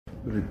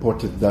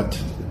reported that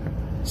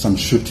some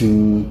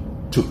shooting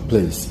took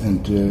place,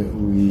 and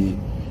we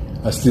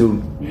are still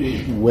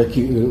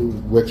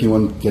working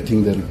on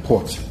getting the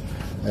report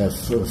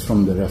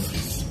from the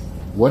referees.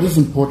 What is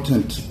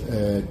important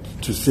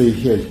to say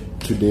here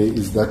today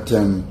is that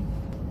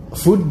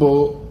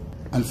football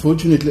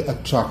unfortunately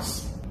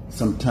attracts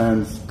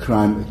sometimes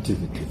crime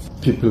activities,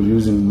 people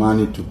using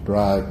money to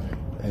bribe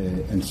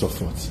and so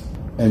forth.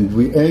 And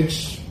we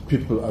urge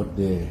people out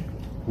there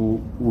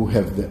who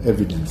have the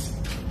evidence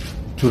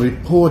to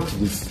report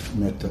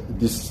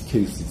these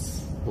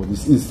cases or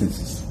these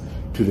instances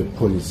to the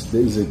police.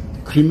 There is a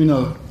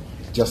criminal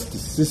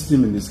justice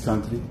system in this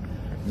country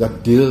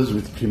that deals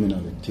with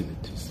criminal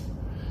activities.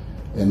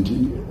 And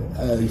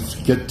I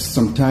get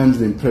sometimes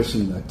the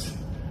impression that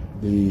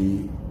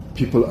the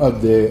people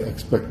out there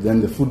expect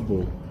then the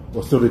football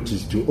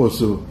authorities to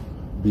also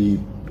be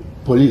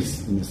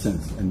police in a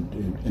sense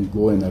and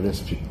go and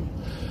arrest people.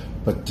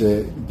 But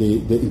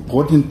the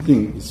important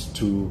thing is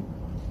to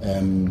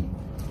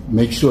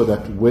make sure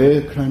that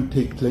where crime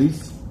takes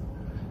place,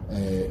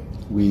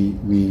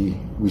 we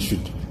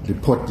should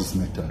report this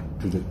matter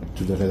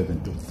to the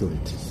relevant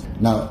authorities.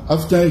 Now,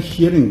 after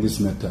hearing this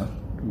matter,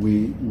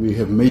 we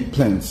have made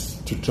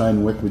plans to try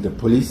and work with the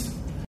police